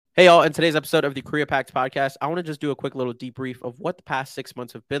Hey, y'all. In today's episode of the Career Pact podcast, I want to just do a quick little debrief of what the past 6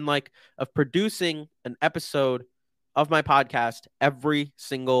 months have been like of producing an episode of my podcast every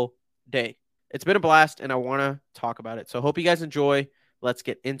single day. It's been a blast, and I want to talk about it. So, I hope you guys enjoy. Let's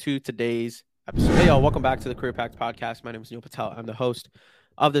get into today's episode. Hey, y'all. Welcome back to the Career Pact podcast. My name is Neil Patel. I'm the host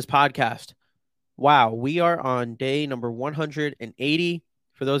of this podcast. Wow, we are on day number 180.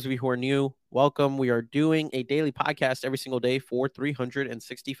 For those of you who are new, welcome. We are doing a daily podcast every single day for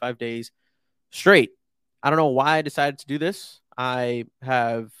 365 days straight. I don't know why I decided to do this. I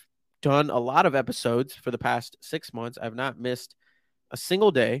have done a lot of episodes for the past 6 months. I've not missed a single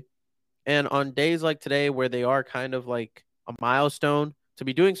day. And on days like today, where they are kind of like a milestone, to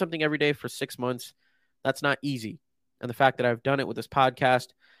be doing something every day for 6 months, that's not easy. And the fact that I've done it with this podcast,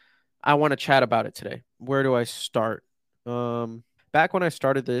 I want to chat about it today. Where do I start? Back when I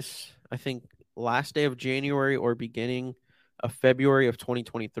started this, I think last day of January or beginning of February of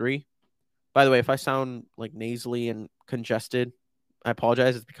 2023. By the way, if I sound like nasally and congested, I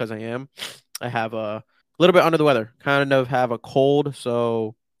apologize. It's because I am. I have a little bit under the weather, kind of have a cold.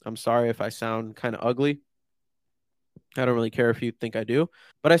 So I'm sorry if I sound kind of ugly. I don't really care if you think I do.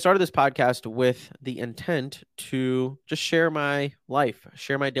 But I started this podcast with the intent to just share my life,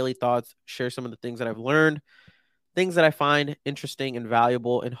 share my daily thoughts, share some of the things that I've learned, things that I find interesting and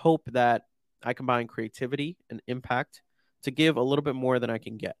valuable, and hope that I combine creativity and impact to give a little bit more than I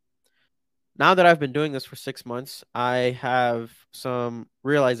can get. Now that I've been doing this for 6 months, I have some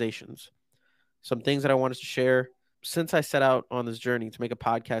realizations, some things that I wanted to share. Since I set out on this journey to make a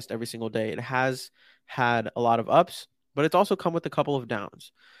podcast every single day, it has had a lot of ups, but it's also come with a couple of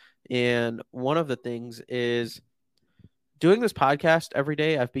downs. And one of the things is doing this podcast every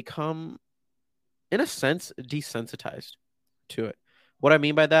day, I've become, in a sense, desensitized to it. What I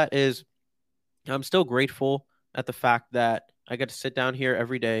mean by that is I'm still grateful at the fact that I get to sit down here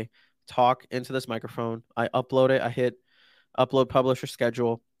every day, talk into this microphone. I upload it, I hit upload, publish, or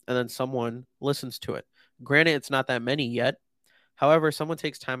schedule, and then someone listens to it. Granted, it's not that many yet. However, someone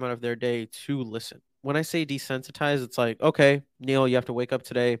takes time out of their day to listen. When I say desensitize, it's like, okay, Neil, you have to wake up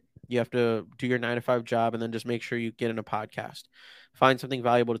today. You have to do your 9 to 5 job and then just make sure you get in a podcast. Find something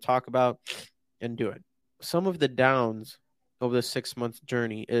valuable to talk about and do it. Some of the downs of this 6 month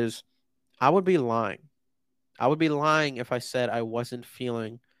journey is I would be lying. I would be lying if I said I wasn't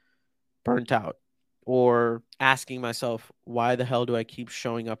feeling burnt out or asking myself, why the hell do I keep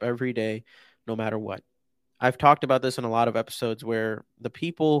showing up every day no matter what? I've talked about this in a lot of episodes where the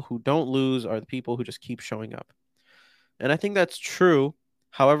people who don't lose are the people who just keep showing up. And I think that's true.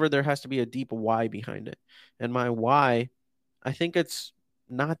 However, there has to be a deep why behind it. And my why, I think it's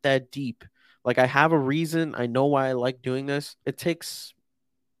not that deep. Like I have a reason. I know why I like doing this. It's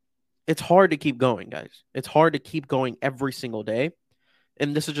hard to keep going, guys. It's hard to keep going every single day.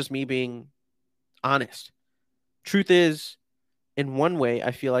 And this is just me being honest. Truth is, in one way,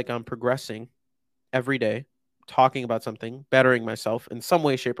 I feel like I'm progressing every day, talking about something, bettering myself in some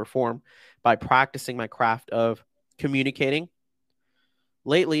way, shape, or form by practicing my craft of communicating.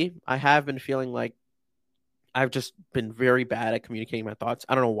 Lately, I have been feeling like I've just been very bad at communicating my thoughts.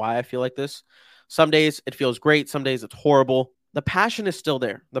 I don't know why I feel like this. Some days it feels great, some days it's horrible. The passion is still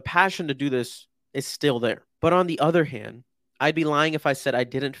there. The passion to do this is still there. But on the other hand, I'd be lying if I said I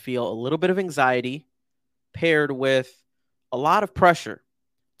didn't feel a little bit of anxiety paired with a lot of pressure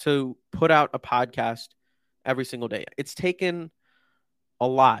to put out a podcast every single day. It's taken a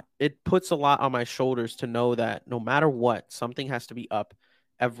lot. It puts a lot on my shoulders to know that no matter what, something has to be up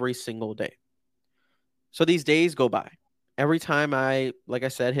every single day. So these days go by. Every time I, like I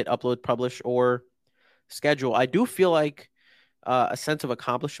said, hit upload, publish, or schedule, I do feel like a sense of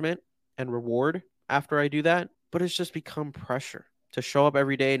accomplishment and reward after I do that. But it's just become pressure to show up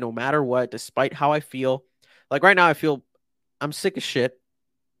every day, no matter what, despite how I feel. Like right now, I feel I'm sick as shit,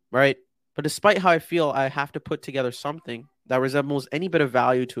 right? But despite how I feel, I have to put together something that resembles any bit of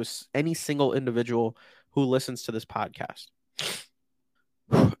value to any single individual who listens to this podcast.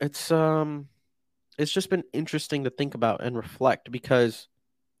 It's it's just been interesting to think about and reflect because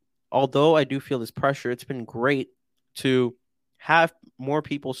although I do feel this pressure, it's been great to have more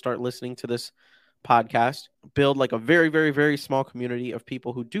people start listening to this podcast, build like a very, very, very small community of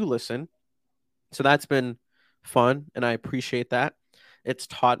people who do listen. So that's been fun, and I appreciate that. It's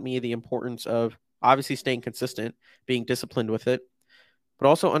taught me the importance of obviously staying consistent, being disciplined with it, but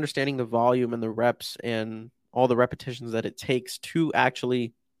also understanding the volume and the reps and all the repetitions that it takes to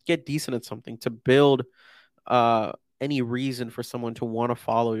actually get decent at something, to build uh, any reason for someone to want to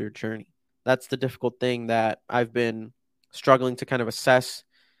follow your journey. That's the difficult thing that I've been struggling to kind of assess,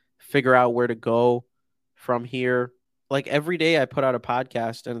 figure out where to go from here. like every day I put out a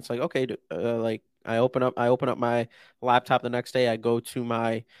podcast and it's like, okay, like I open up my laptop the next day, I go to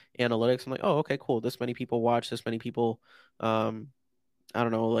my analytics. I'm like, oh, okay, cool. This many people watch, this many people, um, I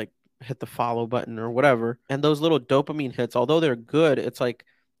don't know, like hit the follow button or whatever. And those little dopamine hits, although they're good, it's like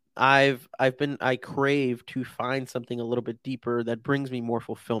I crave to find something a little bit deeper that brings me more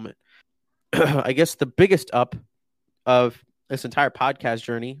fulfillment. I guess the biggest up of this entire podcast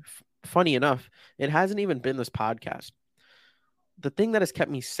journey, funny enough, it hasn't even been this podcast. The thing that has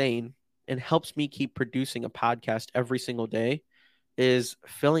kept me sane and helps me keep producing a podcast every single day is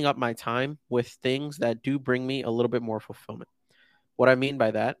filling up my time with things that do bring me a little bit more fulfillment. What I mean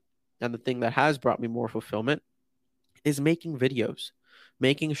by that, and the thing that has brought me more fulfillment, is making videos,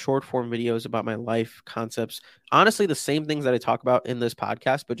 making short form videos about my life concepts. Honestly, the same things that I talk about in this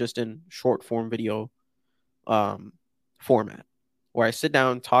podcast, but just in short form video um, format, where I sit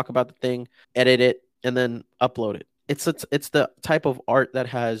down, talk about the thing, edit it, and then upload it. It's the type of art that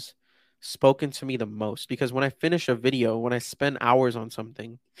has spoken to me the most, because when I finish a video, when I spend hours on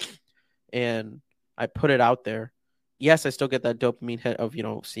something and I put it out there, yes, I still get that dopamine hit of,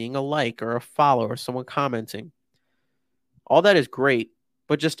 seeing a like or a follow or someone commenting. All that is great,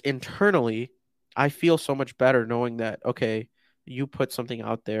 but just internally, I feel so much better knowing that, okay, you put something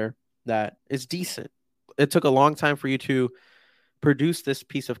out there that is decent. It took a long time for you to produce this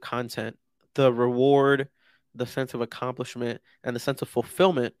piece of content. The reward, the sense of accomplishment, and the sense of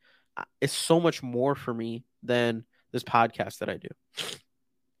fulfillment is so much more for me than this podcast that I do.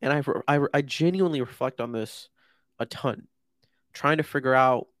 And I genuinely reflect on this a ton, trying to figure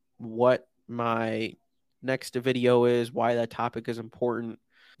out what my next video is, why that topic is important.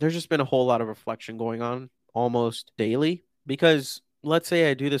 There's just been a whole lot of reflection going on almost daily, because let's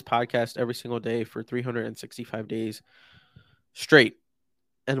say I do this podcast every single day for 365 days straight.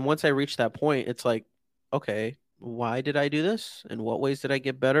 And once I reach that point, it's like, okay, why did I do this? In what ways did I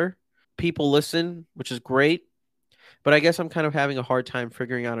get better? People listen, which is great. But I guess I'm kind of having a hard time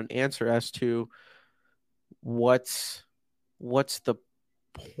figuring out an answer as to what's the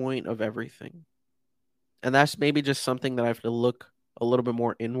point of everything. And that's maybe just something that I have to look a little bit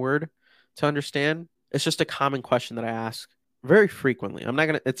more inward to understand. It's just a common question that I ask very frequently.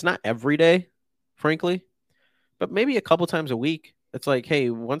 It's not every day, frankly, but maybe a couple times a week. It's like, hey,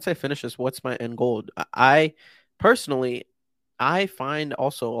 once I finish this, what's my end goal? I personally, I find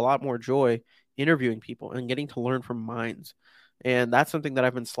also a lot more joy interviewing people and getting to learn from minds. And that's something that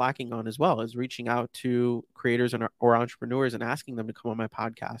I've been slacking on as well, is reaching out to creators or entrepreneurs and asking them to come on my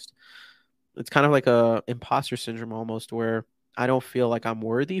podcast. It's kind of like a imposter syndrome almost, where I don't feel like I'm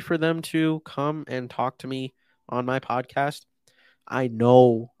worthy for them to come and talk to me on my podcast. I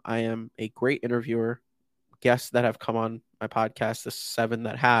know I am a great interviewer. Guests that have come on my podcast, the 7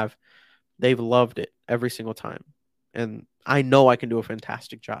 that have, they've loved it every single time. And I know I can do a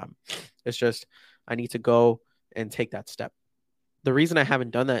fantastic job. It's just I need to go and take that step. The reason I haven't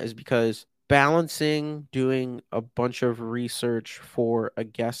done that is because balancing doing a bunch of research for a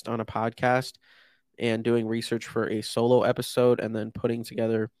guest on a podcast and doing research for a solo episode, and then putting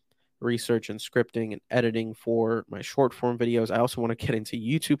together research and scripting and editing for my short form videos. I also want to get into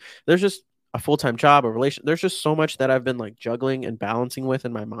YouTube. There's just a full-time job, a relation. There's just so much that I've been like juggling and balancing with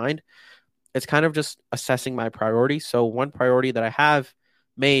in my mind. It's kind of just assessing my priorities. So one priority that I have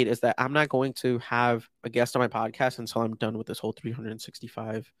made is that I'm not going to have a guest on my podcast until I'm done with this whole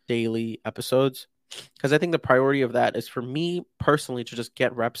 365 daily episodes. Because I think the priority of that is for me personally to just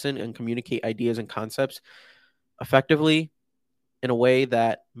get reps in and communicate ideas and concepts effectively in a way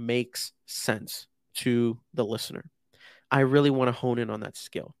that makes sense to the listener. I really want to hone in on that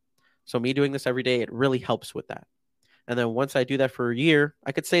skill. So me doing this every day, it really helps with that. And then once I do that for a year,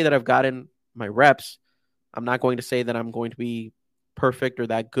 I could say that I've gotten my reps. I'm not going to say that I'm going to be perfect or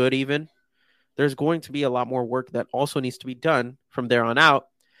that good even. There's going to be a lot more work that also needs to be done from there on out.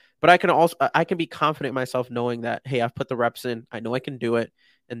 But I can be confident in myself knowing that, hey, I've put the reps in. I know I can do it.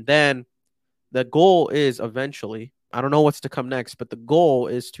 And then the goal is eventually, I don't know what's to come next, but the goal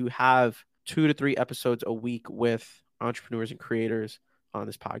is to have 2 to 3 episodes a week with entrepreneurs and creators on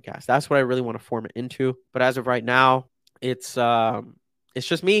this podcast. That's what I really want to form it into. But as of right now, it's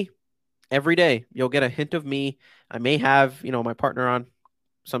just me. Every day you'll get a hint of me. I may have, my partner on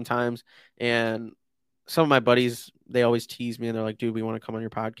sometimes, and some of my buddies, they always tease me and they're like, dude, we want to come on your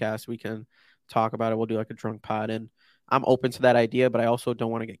podcast. We can talk about it. We'll do like a drunk pod. And I'm open to that idea, but I also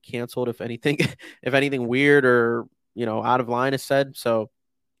don't want to get canceled if anything, if anything weird or, out of line is said. So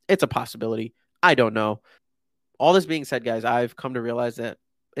it's a possibility. I don't know. All this being said, guys, I've come to realize that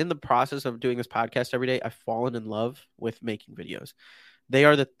in the process of doing this podcast every day, I've fallen in love with making videos. They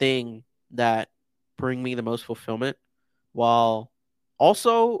are the thing that bring me the most fulfillment. while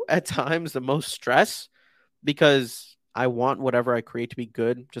also at times the most stress because I want whatever I create to be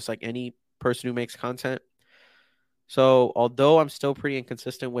good, just like any person who makes content. So, although I'm still pretty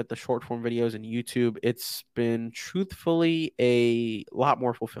inconsistent with the short form videos and YouTube, it's been truthfully a lot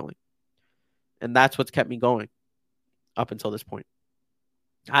more fulfilling. And that's what's kept me going up until this point.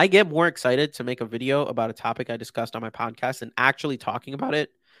 I get more excited to make a video about a topic I discussed on my podcast than actually talking about it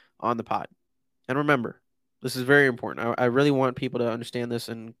on the pod. And remember, this is very important. I really want people to understand this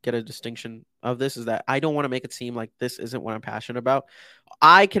and get a distinction of this is that I don't want to make it seem like this isn't what I'm passionate about.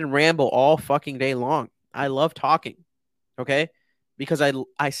 I can ramble all fucking day long. I love talking, okay? Because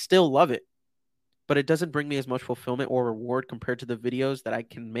I still love it, but it doesn't bring me as much fulfillment or reward compared to the videos that I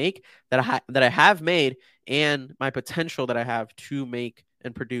can make that I have made and my potential that I have to make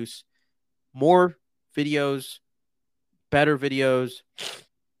and produce more videos, better videos.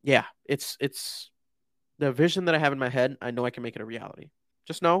 Yeah, it's the vision that I have in my head. I know I can make it a reality.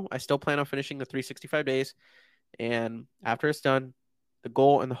 Just know I still plan on finishing the 365 days, and after it's done, the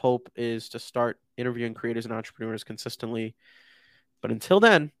goal and the hope is to start interviewing creators and entrepreneurs consistently. But until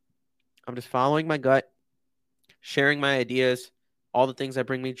then, I'm just following my gut, sharing my ideas, all the things that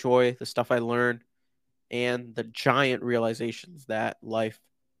bring me joy, the stuff I learn, and the giant realizations that life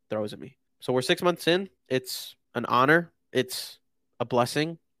throws at me. So we're 6 months in. It's an honor. It's a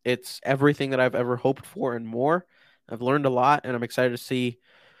blessing. It's everything that I've ever hoped for and more. I've learned a lot, and I'm excited to see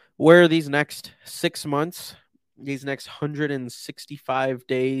where these next 6 months, these next 165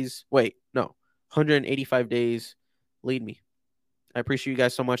 days, wait, no, 185 days lead me. I appreciate you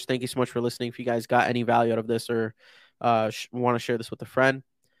guys so much. Thank you so much for listening. If you guys got any value out of this or want to share this with a friend,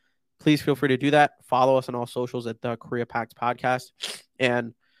 please feel free to do that. Follow us on all socials at the Korea Pact Podcast.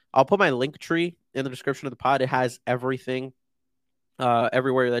 And I'll put my Linktree in the description of the pod. It has everything,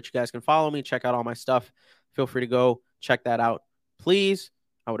 everywhere that you guys can follow me. Check out all my stuff. Feel free to go check that out. Please,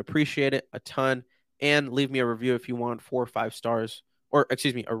 I would appreciate it a ton. And leave me a review if you want 4 or 5 stars, or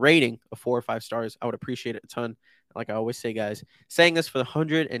excuse me, a rating of 4 or 5 stars. I would appreciate it a ton. Like I always say, guys, saying this for the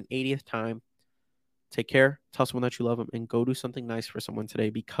 180th time, take care, tell someone that you love them, and go do something nice for someone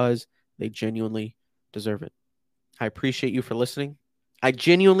today because they genuinely deserve it. I appreciate you for listening. I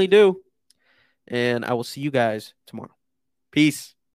genuinely do. And I will see you guys tomorrow. Peace.